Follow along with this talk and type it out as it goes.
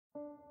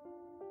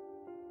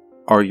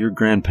Are your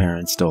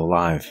grandparents still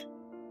alive?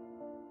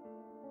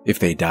 If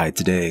they died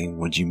today,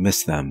 would you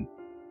miss them?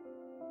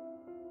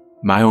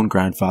 My own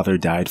grandfather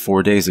died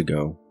 4 days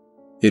ago,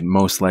 it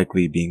most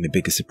likely being the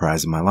biggest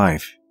surprise of my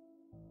life.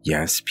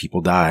 Yes,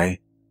 people die,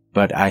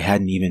 but I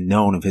hadn't even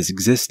known of his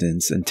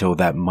existence until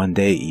that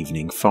Monday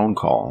evening phone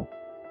call.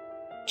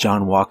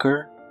 John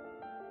Walker?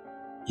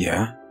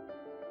 Yeah?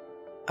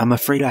 I'm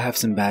afraid I have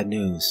some bad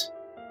news.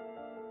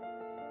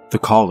 The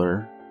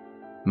caller,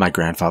 my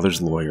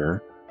grandfather's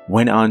lawyer,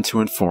 went on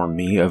to inform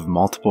me of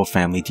multiple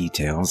family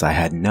details I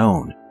hadn't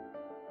known.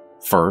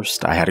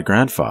 First, I had a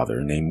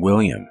grandfather named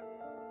William.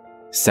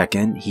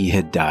 Second, he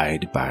had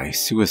died by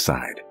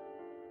suicide,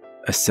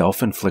 a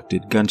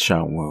self-inflicted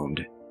gunshot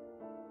wound.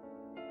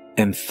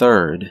 And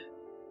third,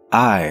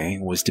 I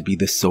was to be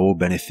the sole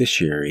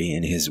beneficiary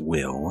in his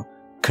will,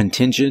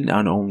 contingent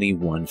on only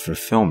one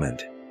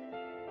fulfillment.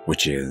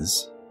 Which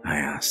is? I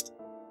asked.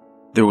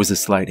 There was a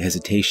slight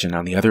hesitation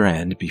on the other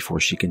end before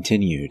she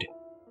continued.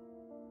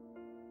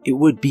 It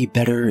would be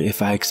better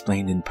if I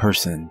explained in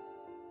person.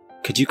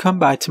 Could you come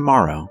by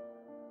tomorrow?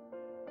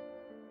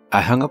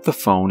 I hung up the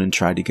phone and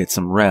tried to get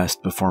some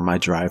rest before my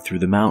drive through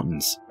the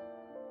mountains.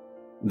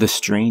 The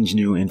strange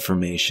new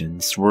information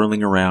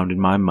swirling around in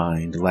my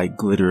mind like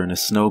glitter in a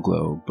snow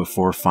globe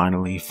before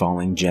finally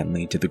falling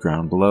gently to the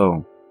ground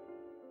below.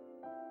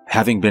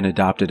 Having been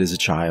adopted as a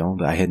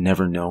child, I had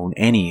never known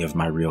any of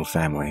my real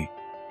family.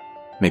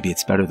 Maybe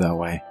it's better that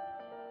way.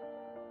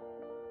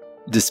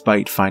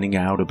 Despite finding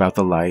out about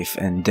the life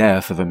and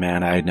death of a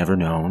man I had never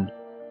known,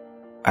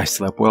 I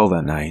slept well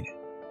that night.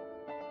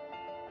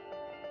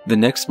 The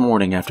next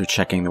morning, after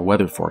checking the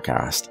weather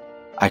forecast,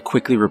 I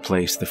quickly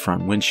replaced the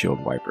front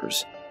windshield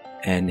wipers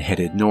and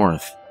headed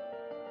north.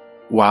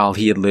 While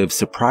he had lived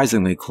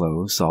surprisingly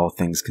close, all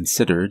things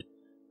considered,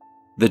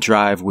 the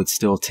drive would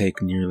still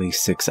take nearly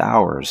 6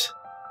 hours,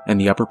 and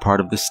the upper part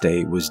of the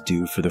state was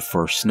due for the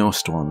first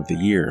snowstorm of the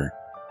year.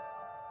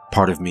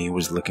 Part of me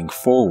was looking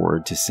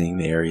forward to seeing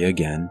the area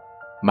again,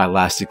 my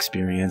last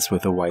experience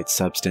with a white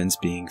substance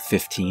being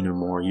 15 or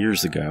more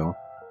years ago,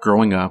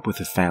 growing up with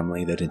a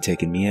family that had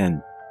taken me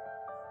in.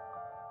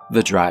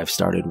 The drive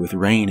started with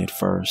rain at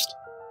first,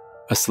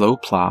 a slow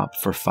plop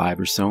for 5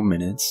 or so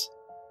minutes,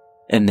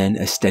 and then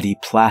a steady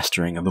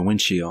plastering of the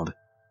windshield.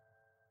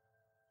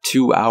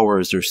 2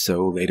 hours or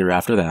so later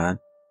after that,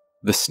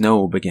 the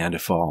snow began to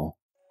fall.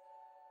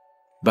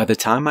 By the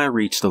time I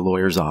reached the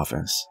lawyer's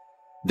office,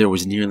 there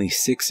was nearly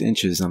 6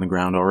 inches on the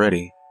ground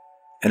already,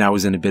 and I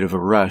was in a bit of a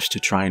rush to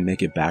try and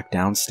make it back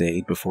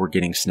downstate before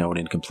getting snowed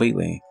in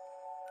completely.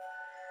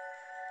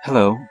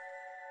 Hello.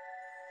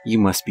 You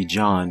must be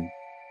John.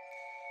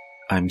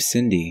 I'm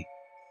Cindy.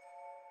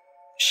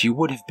 She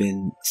would have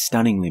been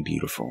stunningly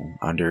beautiful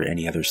under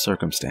any other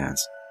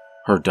circumstance,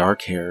 her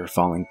dark hair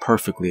falling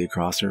perfectly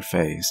across her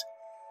face,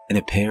 and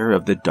a pair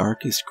of the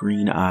darkest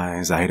green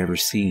eyes I had ever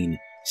seen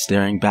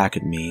staring back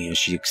at me as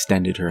she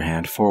extended her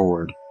hand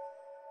forward.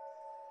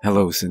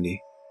 Hello,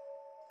 Cindy.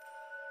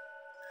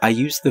 I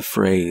used the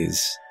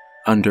phrase,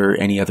 under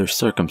any other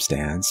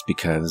circumstance,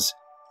 because,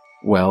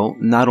 well,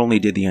 not only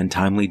did the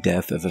untimely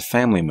death of a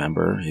family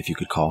member, if you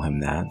could call him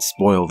that,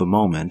 spoil the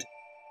moment,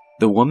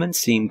 the woman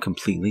seemed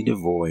completely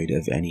devoid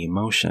of any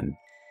emotion,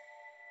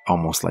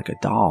 almost like a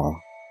doll.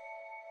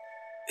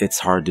 It's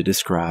hard to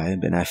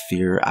describe, and I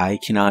fear I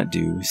cannot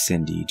do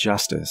Cindy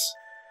justice.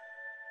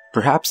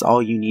 Perhaps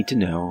all you need to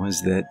know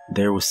is that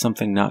there was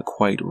something not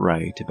quite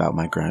right about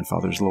my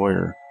grandfather's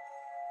lawyer.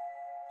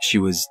 She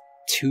was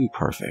too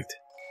perfect,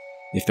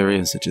 if there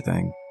is such a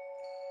thing.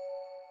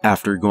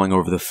 After going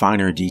over the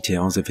finer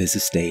details of his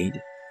estate,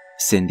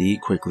 Cindy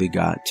quickly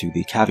got to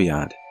the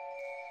caveat.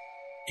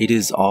 It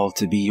is all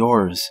to be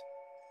yours.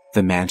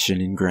 The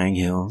mansion in Grang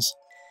Hills,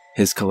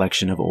 his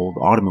collection of old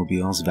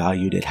automobiles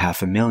valued at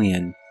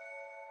 $500,000,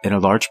 and a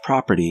large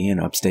property in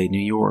upstate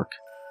New York.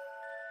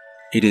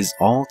 It is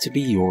all to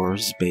be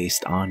yours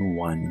based on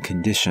one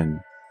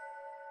condition.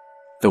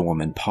 The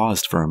woman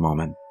paused for a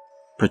moment,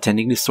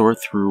 pretending to sort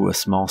through a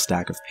small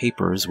stack of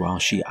papers while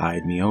she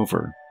eyed me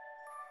over.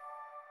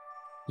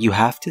 You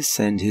have to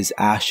send his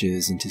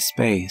ashes into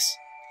space.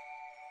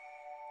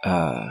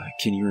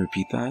 Can you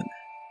repeat that?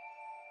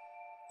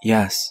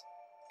 Yes.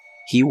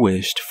 He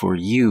wished for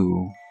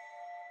you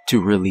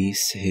to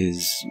release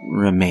his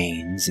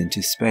remains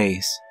into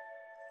space.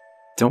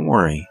 Don't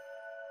worry.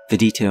 The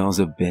details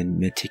have been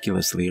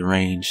meticulously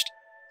arranged.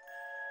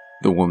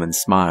 The woman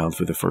smiled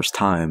for the first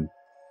time,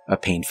 a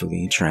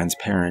painfully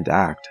transparent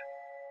act.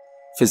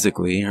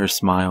 Physically, her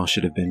smile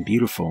should have been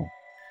beautiful,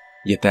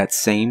 yet that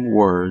same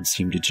word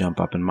seemed to jump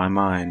up in my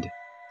mind.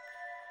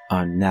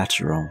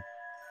 Unnatural.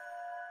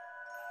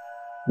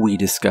 We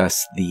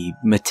discussed the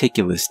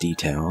meticulous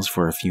details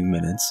for a few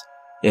minutes,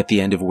 at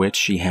the end of which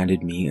she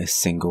handed me a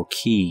single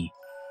key.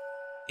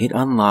 It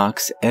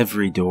unlocks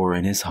every door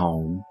in his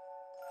home,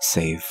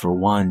 save for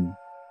one,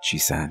 she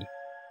said.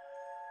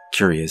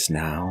 Curious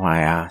now, I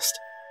asked,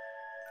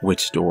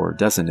 which door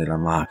doesn't it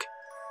unlock?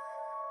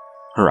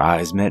 Her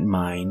eyes met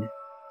mine,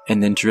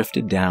 and then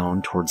drifted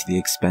down towards the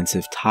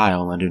expensive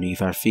tile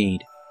underneath our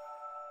feet.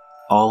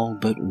 All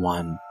but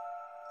one.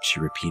 she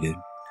repeated.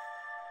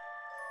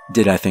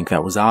 Did I think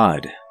that was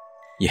odd?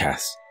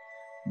 Yes,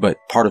 but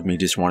part of me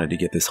just wanted to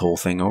get this whole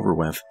thing over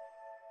with.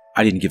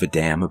 I didn't give a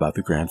damn about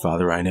the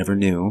grandfather I never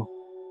knew,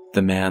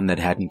 the man that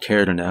hadn't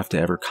cared enough to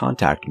ever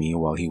contact me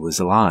while he was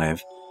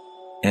alive,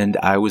 and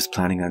I was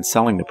planning on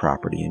selling the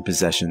property and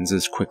possessions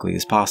as quickly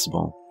as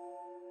possible.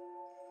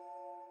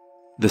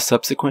 The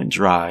subsequent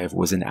drive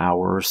was an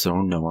hour or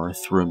so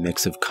north through a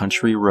mix of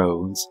country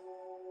roads,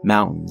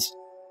 mountains,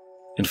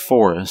 and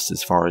forests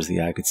as far as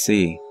the eye could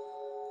see.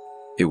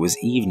 It was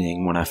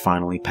evening when I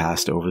finally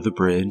passed over the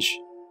bridge,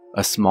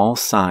 a small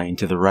sign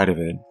to the right of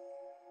it,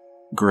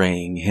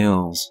 Graying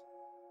Hills.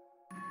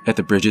 At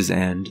the bridge's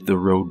end, the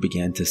road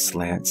began to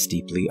slant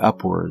steeply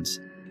upwards,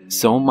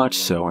 so much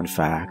so, in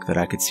fact, that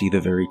I could see the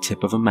very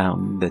tip of a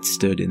mountain that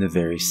stood in the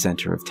very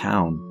center of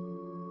town.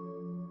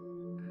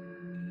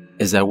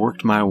 As I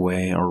worked my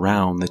way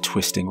around the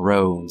twisting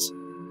roads,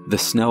 the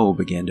snow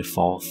began to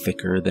fall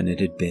thicker than it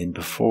had been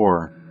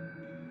before.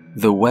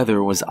 The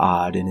weather was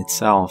odd in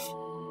itself,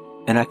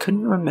 and I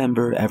couldn't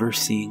remember ever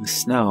seeing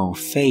snow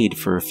fade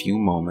for a few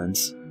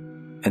moments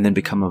and then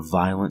become a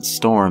violent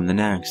storm the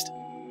next.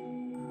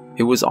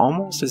 It was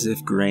almost as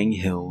if Graying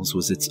Hills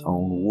was its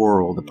own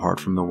world apart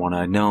from the one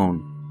I'd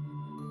known.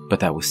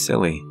 But that was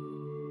silly.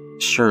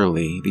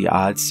 Surely the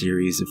odd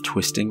series of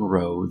twisting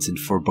roads and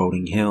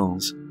foreboding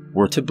hills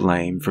were to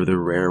blame for the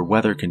rare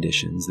weather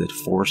conditions that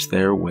forced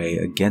their way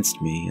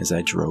against me as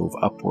I drove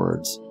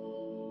upwards.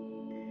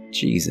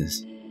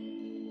 Jesus,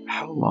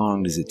 how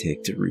long does it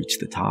take to reach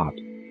the top?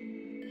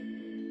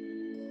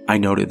 I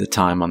noted the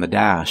time on the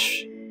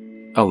dash,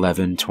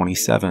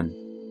 11:27,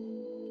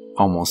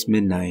 almost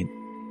midnight.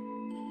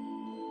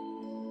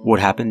 What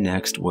happened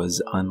next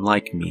was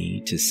unlike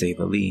me, to say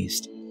the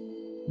least,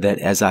 that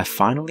as I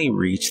finally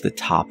reached the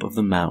top of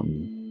the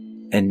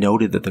mountain and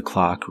noted that the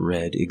clock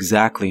read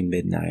exactly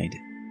midnight,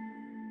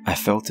 I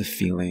felt a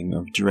feeling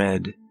of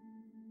dread.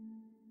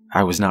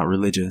 I was not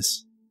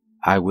religious,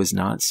 I was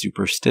not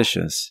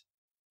superstitious,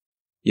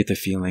 yet the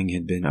feeling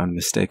had been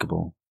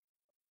unmistakable.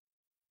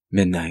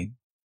 Midnight.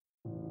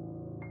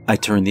 I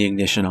turned the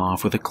ignition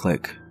off with a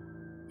click,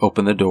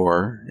 opened the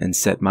door, and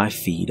set my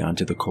feet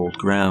onto the cold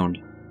ground.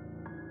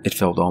 It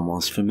felt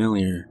almost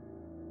familiar,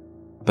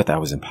 but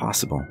that was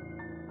impossible.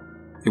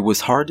 It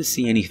was hard to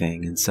see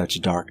anything in such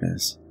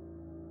darkness,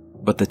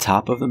 but the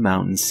top of the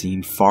mountain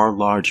seemed far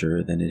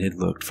larger than it had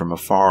looked from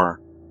afar.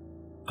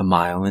 A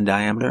mile in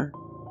diameter?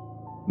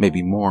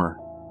 Maybe more.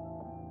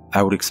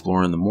 I would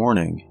explore in the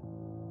morning.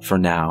 For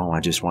now,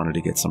 I just wanted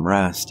to get some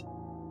rest.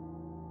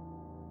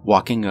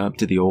 Walking up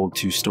to the old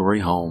two-story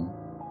home,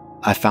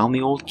 I found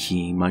the old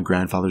key my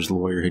grandfather's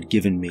lawyer had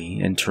given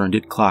me and turned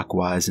it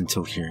clockwise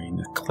until hearing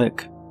a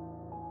click.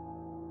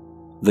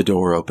 The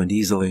door opened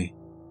easily,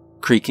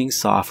 creaking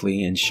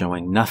softly and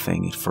showing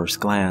nothing at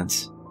first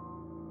glance.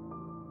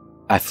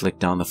 I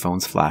flicked on the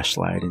phone's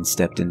flashlight and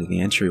stepped into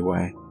the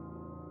entryway.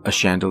 A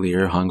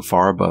chandelier hung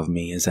far above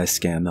me as I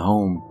scanned the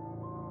home.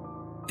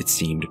 It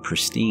seemed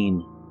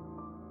pristine,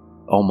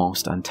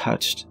 almost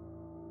untouched.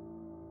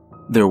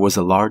 There was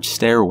a large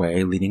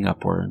stairway leading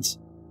upwards,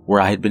 where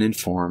I had been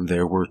informed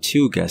there were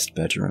 2 guest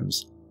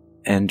bedrooms,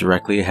 and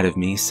directly ahead of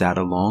me sat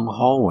a long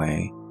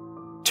hallway,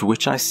 to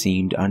which I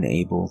seemed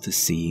unable to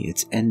see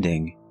its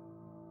ending.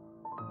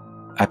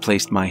 I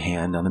placed my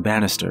hand on the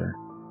banister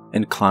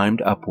and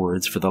climbed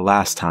upwards for the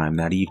last time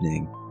that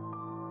evening.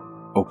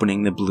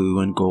 Opening the blue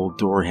and gold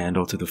door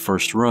handle to the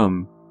first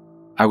room,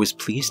 I was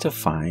pleased to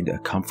find a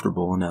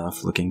comfortable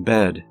enough looking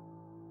bed.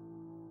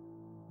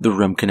 The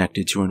room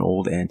connected to an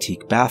old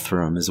antique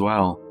bathroom as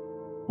well,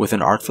 with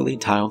an artfully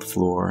tiled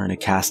floor and a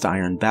cast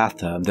iron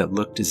bathtub that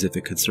looked as if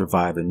it could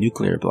survive a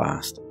nuclear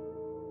blast.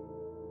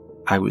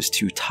 I was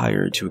too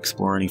tired to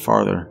explore any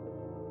farther.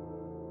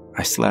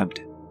 I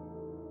slept.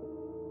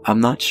 I'm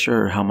not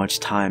sure how much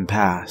time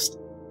passed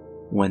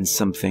when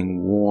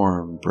something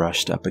warm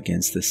brushed up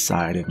against the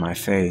side of my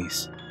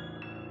face.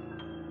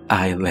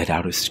 I let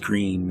out a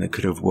scream that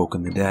could have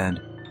woken the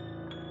dead.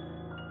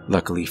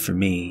 Luckily for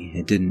me,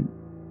 it didn't.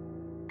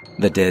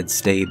 The dead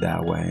stayed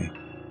that way.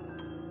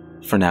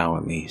 For now,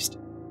 at least.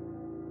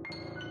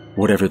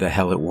 Whatever the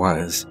hell it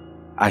was,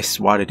 I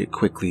swatted it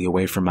quickly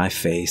away from my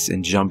face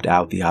and jumped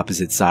out the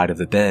opposite side of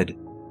the bed.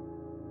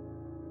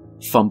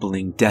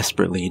 Fumbling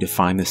desperately to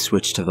find the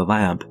switch to the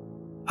lamp,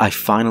 I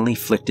finally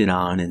flicked it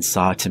on and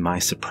saw, to my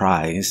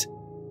surprise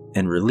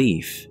and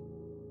relief,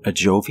 a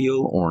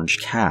jovial orange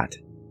cat.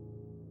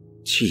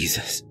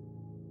 Jesus,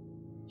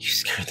 you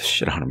scared the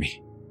shit out of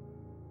me.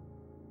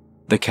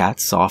 The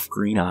cat's soft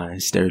green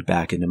eyes stared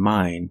back into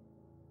mine,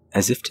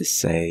 as if to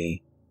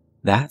say,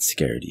 that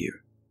scared you.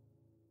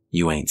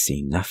 You ain't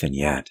seen nothing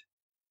yet.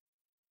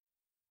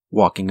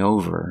 Walking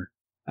over,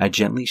 I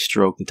gently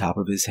stroked the top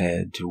of his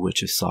head, to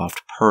which a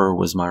soft purr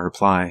was my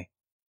reply.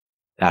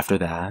 After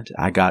that,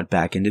 I got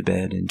back into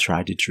bed and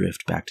tried to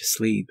drift back to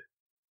sleep.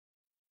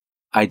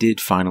 I did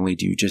finally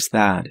do just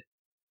that,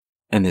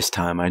 and this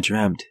time I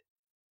dreamt.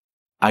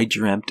 I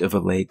dreamt of a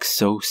lake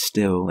so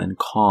still and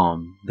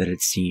calm that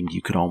it seemed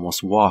you could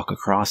almost walk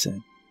across it.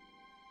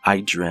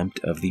 I dreamt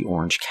of the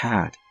orange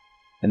cat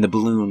and the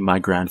balloon my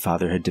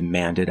grandfather had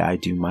demanded I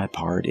do my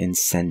part in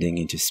sending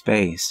into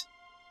space.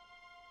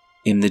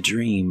 In the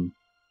dream,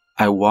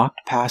 I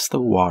walked past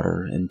the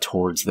water and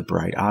towards the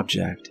bright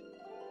object.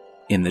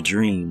 In the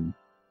dream,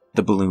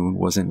 the balloon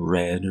wasn't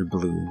red or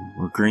blue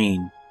or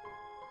green.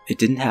 It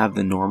didn't have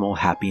the normal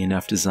happy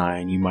enough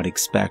design you might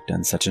expect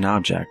on such an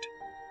object.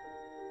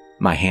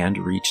 My hand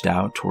reached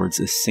out towards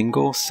a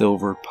single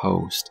silver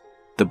post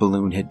the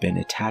balloon had been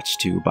attached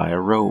to by a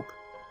rope.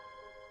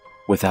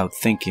 Without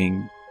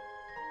thinking,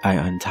 I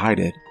untied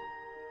it.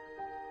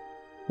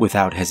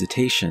 Without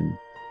hesitation,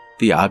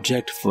 the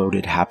object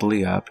floated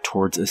happily up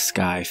towards a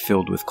sky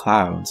filled with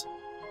clouds.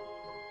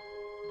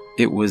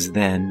 It was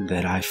then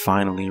that I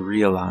finally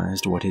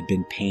realized what had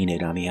been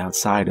painted on the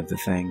outside of the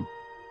thing.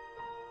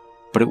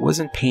 But it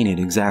wasn't painted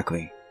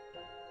exactly,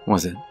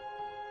 was it?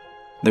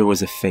 There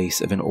was a face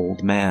of an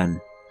old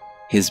man,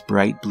 his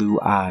bright blue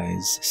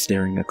eyes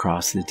staring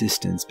across the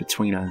distance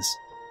between us.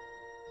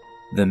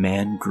 The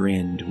man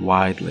grinned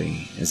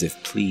widely as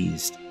if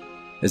pleased,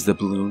 as the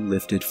balloon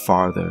lifted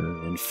farther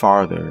and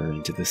farther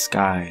into the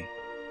sky.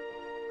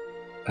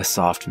 A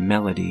soft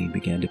melody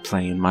began to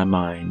play in my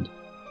mind,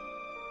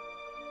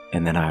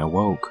 and then I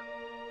awoke.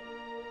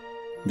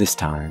 This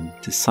time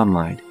to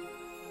sunlight.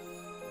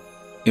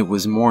 It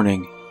was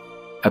morning,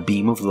 a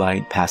beam of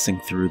light passing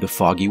through the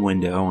foggy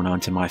window and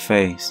onto my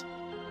face.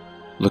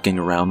 Looking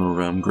around the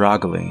room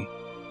groggily,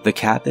 the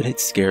cat that had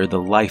scared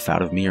the life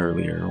out of me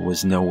earlier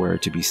was nowhere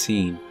to be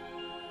seen.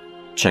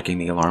 Checking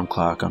the alarm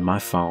clock on my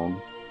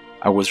phone,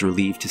 I was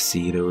relieved to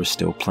see there was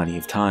still plenty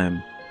of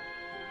time.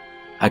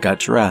 I got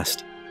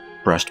dressed,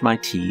 brushed my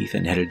teeth,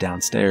 and headed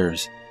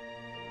downstairs.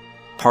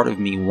 Part of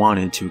me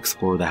wanted to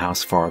explore the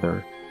house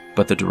farther,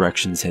 but the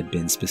directions had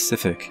been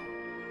specific.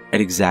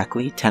 At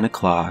exactly 10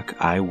 o'clock,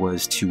 I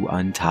was to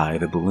untie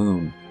the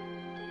balloon.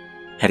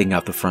 Heading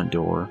out the front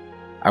door,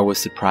 I was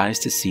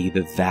surprised to see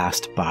the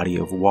vast body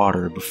of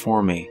water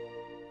before me.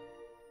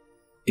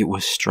 It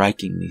was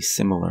strikingly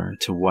similar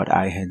to what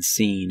I had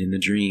seen in the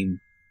dream.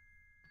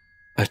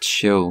 A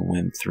chill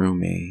went through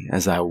me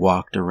as I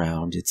walked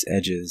around its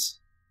edges.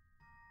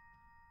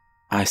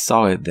 I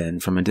saw it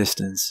then from a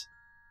distance,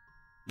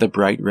 the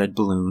bright red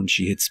balloon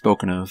she had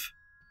spoken of.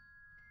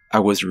 I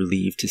was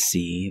relieved to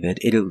see that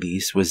it at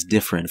least was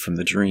different from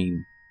the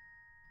dream.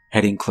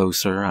 Heading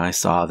closer, I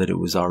saw that it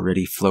was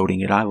already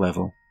floating at eye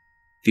level,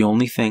 the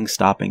only thing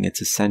stopping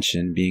its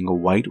ascension being a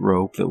white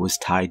rope that was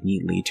tied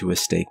neatly to a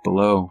stake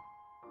below.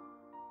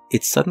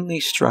 It suddenly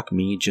struck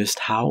me just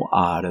how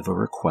odd of a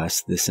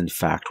request this in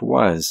fact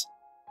was.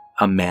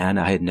 A man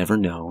I had never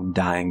known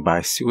dying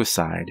by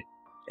suicide,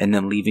 and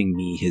then leaving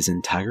me his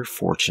entire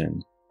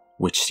fortune,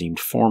 which seemed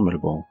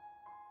formidable,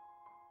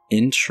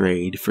 in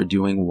trade for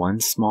doing one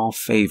small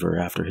favor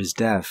after his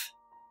death,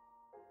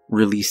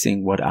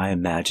 releasing what I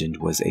imagined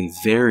was a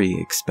very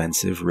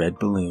expensive red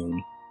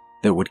balloon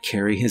that would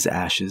carry his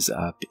ashes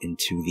up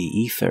into the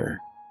ether,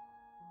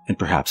 and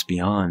perhaps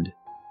beyond.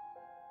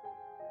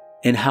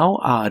 And how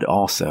odd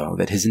also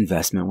that his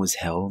investment was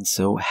held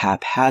so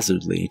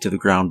haphazardly to the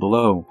ground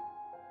below.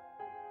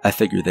 I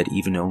figured that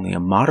even only a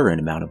moderate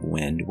amount of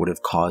wind would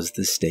have caused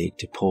the stake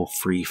to pull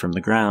free from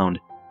the ground,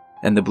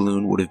 and the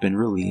balloon would have been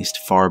released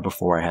far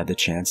before I had the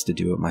chance to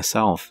do it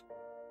myself.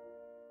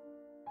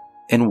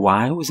 And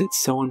why was it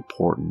so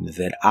important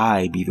that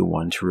I be the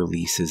one to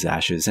release his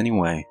ashes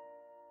anyway?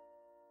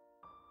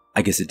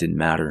 I guess it didn't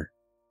matter.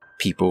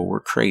 People were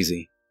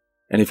crazy.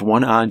 And if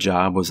one odd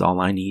job was all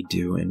I need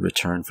do in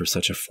return for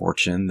such a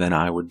fortune, then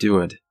I would do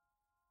it.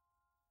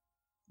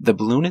 The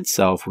balloon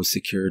itself was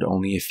secured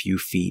only a few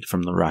feet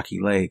from the rocky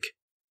lake.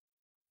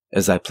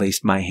 As I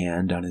placed my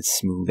hand on its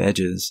smooth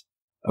edges,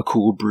 a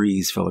cool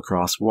breeze fell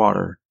across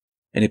water,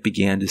 and it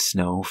began to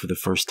snow for the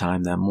first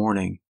time that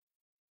morning.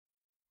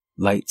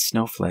 Light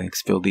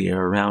snowflakes filled the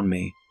air around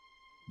me,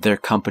 their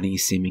company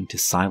seeming to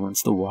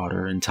silence the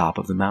water on top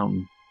of the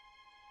mountain.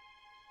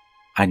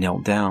 I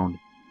knelt down,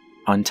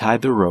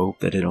 untied the rope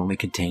that had only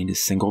contained a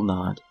single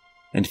knot,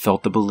 and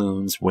felt the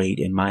balloon's weight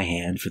in my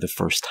hand for the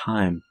first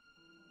time.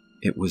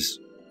 It was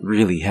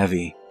really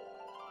heavy.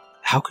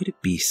 How could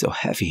it be so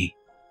heavy?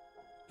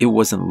 It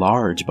wasn't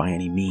large by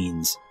any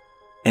means,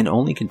 and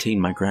only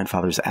contained my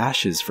grandfather's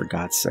ashes, for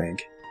God's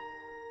sake.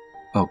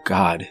 Oh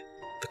God,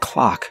 the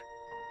clock.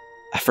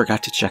 I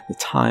forgot to check the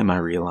time, I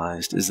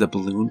realized, as the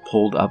balloon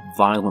pulled up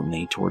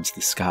violently towards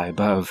the sky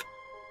above.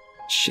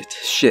 Shit.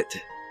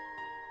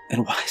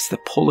 And why is the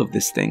pull of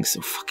this thing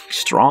so fucking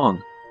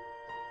strong?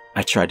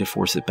 I tried to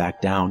force it back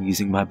down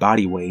using my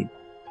body weight,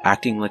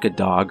 acting like a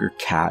dog or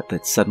cat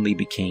that suddenly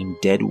became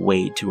dead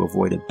weight to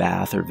avoid a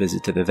bath or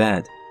visit to the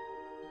vet.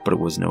 But it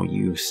was no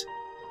use.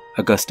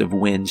 A gust of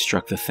wind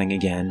struck the thing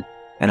again,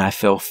 and I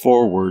fell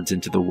forwards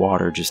into the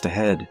water just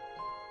ahead.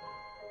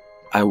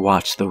 I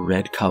watched the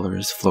red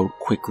colors float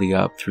quickly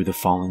up through the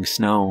falling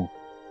snow,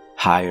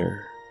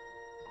 higher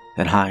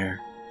and higher.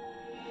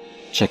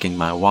 Checking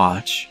my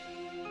watch,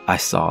 I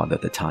saw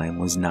that the time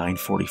was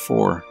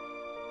 9:44.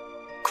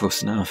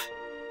 Close enough.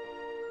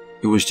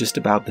 It was just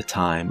about the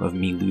time of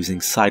me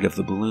losing sight of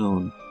the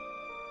balloon,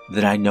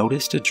 that I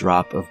noticed a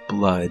drop of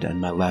blood on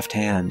my left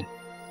hand.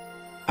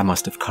 I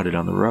must have cut it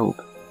on the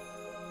rope.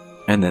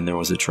 And then there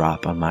was a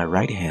drop on my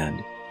right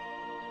hand,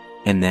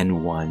 and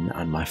then one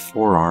on my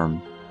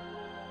forearm.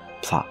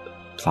 Plop,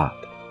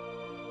 plop.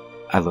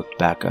 I looked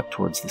back up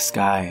towards the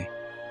sky.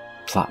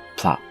 Plop,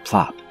 plop,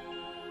 plop.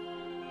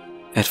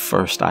 At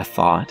first I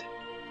thought,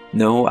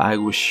 no, I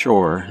was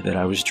sure that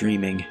I was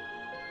dreaming,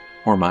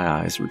 or my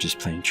eyes were just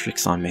playing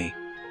tricks on me.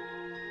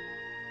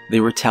 They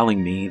were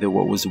telling me that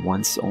what was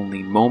once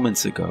only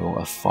moments ago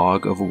a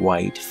fog of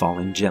white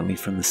falling gently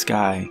from the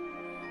sky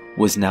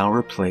was now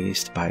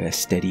replaced by a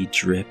steady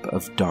drip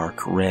of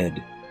dark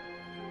red.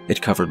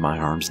 It covered my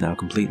arms now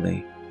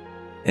completely,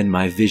 and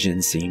my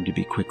vision seemed to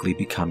be quickly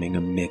becoming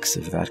a mix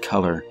of that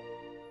color.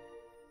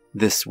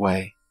 "This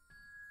way,"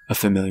 a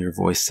familiar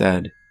voice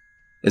said,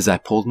 as I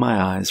pulled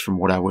my eyes from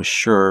what I was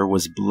sure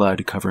was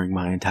blood covering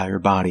my entire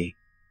body,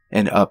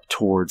 and up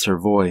towards her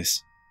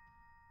voice.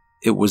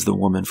 It was the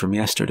woman from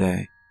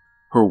yesterday,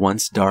 her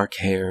once dark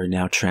hair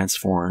now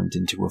transformed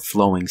into a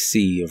flowing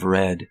sea of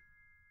red.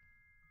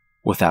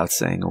 Without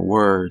saying a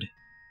word,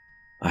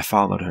 I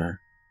followed her,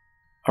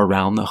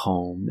 around the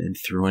home and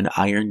through an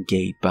iron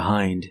gate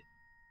behind.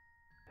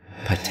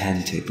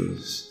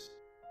 "Patentibus,"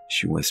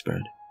 she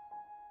whispered.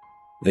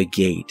 The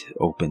gate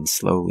opened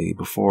slowly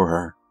before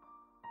her.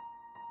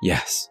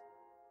 Yes,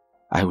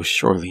 I was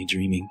surely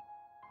dreaming.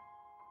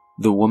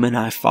 The woman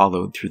I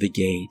followed through the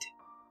gate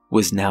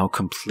was now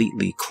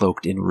completely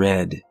cloaked in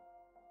red.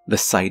 The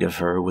sight of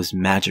her was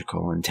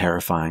magical and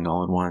terrifying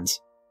all at once.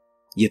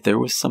 Yet there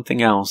was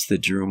something else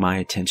that drew my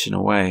attention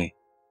away.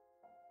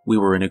 We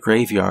were in a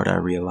graveyard, I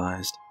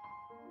realized.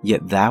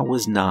 Yet that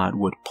was not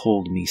what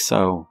pulled me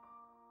so.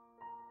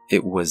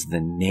 It was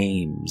the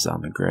names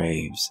on the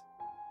graves.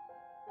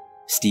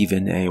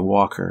 Stephen A.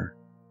 Walker,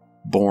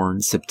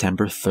 born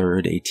September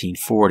 3rd,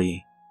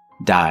 1840,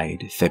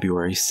 died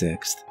February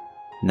 6th,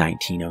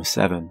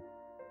 1907.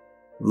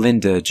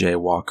 Linda J.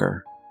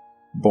 Walker,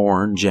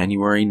 born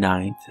January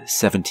 9th,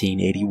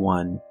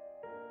 1781,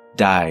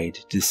 died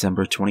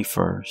December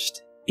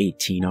 21st,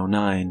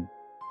 1809.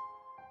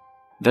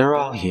 "They're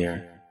all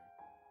here,"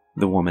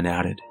 the woman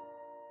added,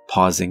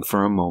 pausing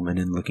for a moment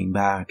and looking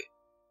back.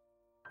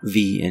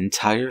 The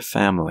entire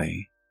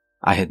family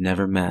I had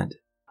never met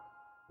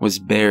was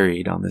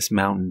buried on this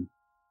mountain.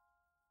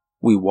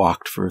 We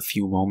walked for a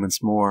few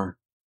moments more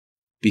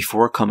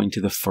before coming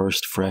to the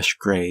first fresh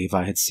grave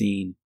I had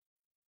seen.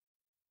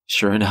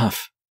 Sure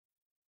enough,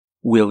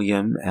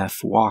 William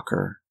F.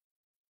 Walker,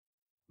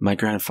 my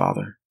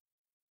grandfather.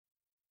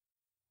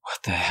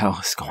 "What the hell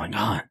is going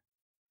on?"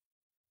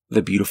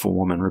 The beautiful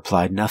woman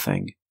replied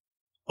nothing,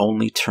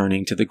 only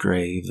turning to the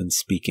grave and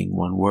speaking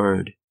one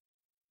word.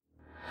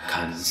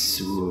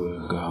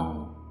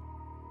 "Consurgo."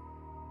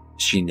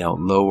 She knelt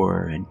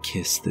lower and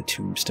kissed the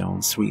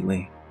tombstone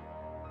sweetly.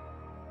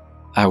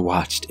 I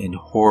watched in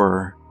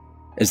horror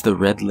as the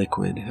red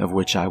liquid, of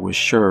which I was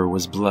sure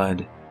was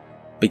blood,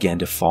 began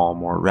to fall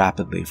more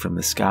rapidly from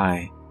the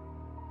sky.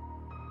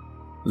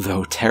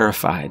 Though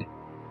terrified,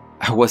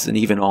 I wasn't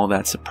even all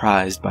that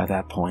surprised by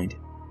that point,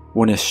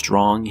 when a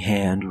strong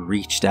hand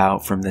reached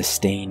out from the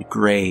stained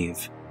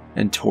grave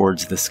and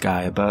towards the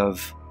sky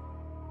above.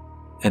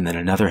 And then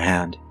another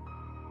hand.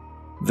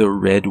 The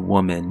red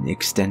woman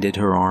extended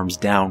her arms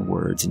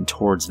downwards and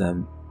towards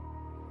them.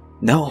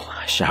 "No,"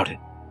 I shouted.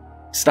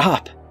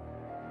 "Stop!"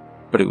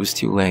 But it was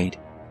too late,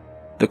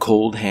 the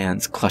cold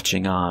hands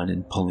clutching on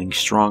and pulling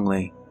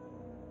strongly.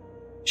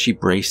 She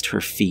braced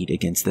her feet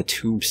against the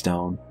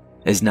tombstone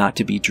as not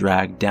to be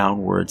dragged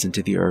downwards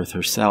into the earth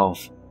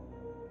herself.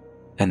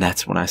 And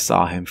that's when I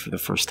saw him for the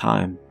first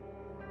time.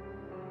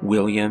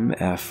 William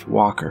F.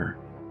 Walker.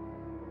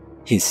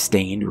 His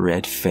stained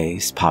red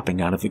face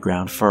popping out of the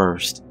ground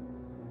first,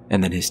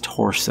 and then his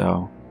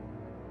torso,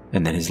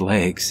 and then his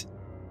legs.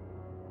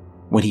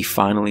 When he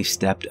finally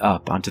stepped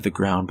up onto the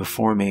ground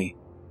before me,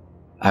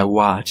 I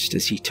watched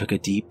as he took a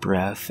deep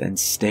breath and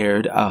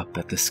stared up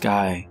at the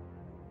sky.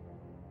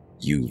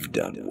 "You've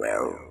done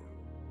well,"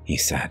 he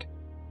said,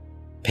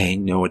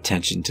 paying no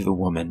attention to the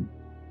woman,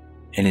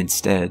 and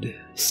instead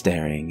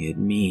staring at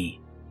me.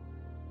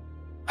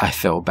 I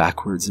fell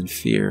backwards in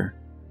fear,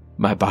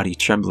 my body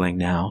trembling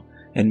now,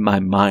 and my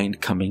mind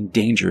coming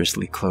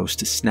dangerously close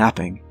to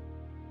snapping.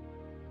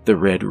 The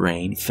red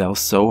rain fell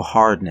so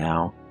hard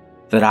now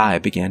that I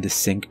began to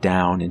sink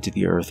down into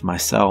the earth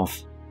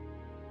myself.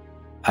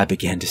 I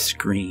began to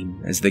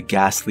scream as the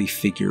ghastly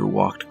figure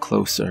walked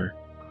closer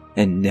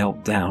and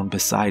knelt down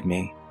beside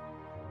me.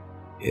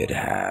 "It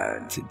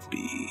had to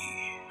be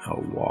a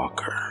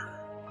walker,"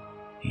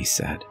 he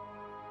said,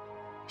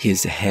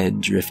 his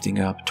head drifting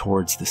up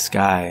towards the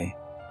sky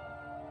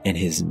and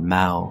his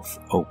mouth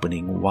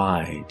opening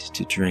wide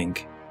to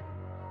drink.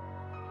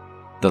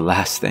 The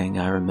last thing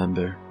I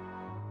remember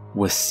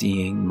was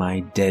seeing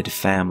my dead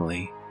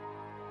family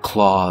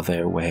claw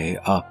their way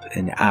up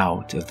and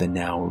out of the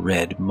now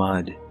red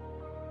mud,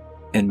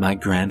 and my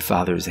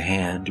grandfather's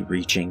hand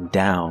reaching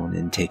down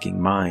and taking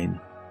mine.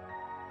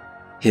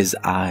 His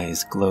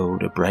eyes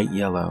glowed a bright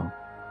yellow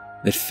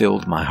that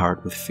filled my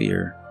heart with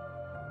fear.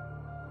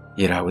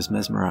 yet I was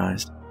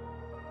mesmerized.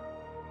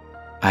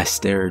 I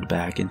stared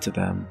back into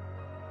them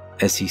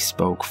as he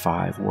spoke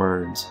 5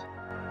 words.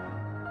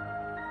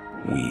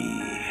 We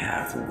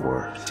have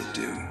work to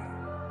do.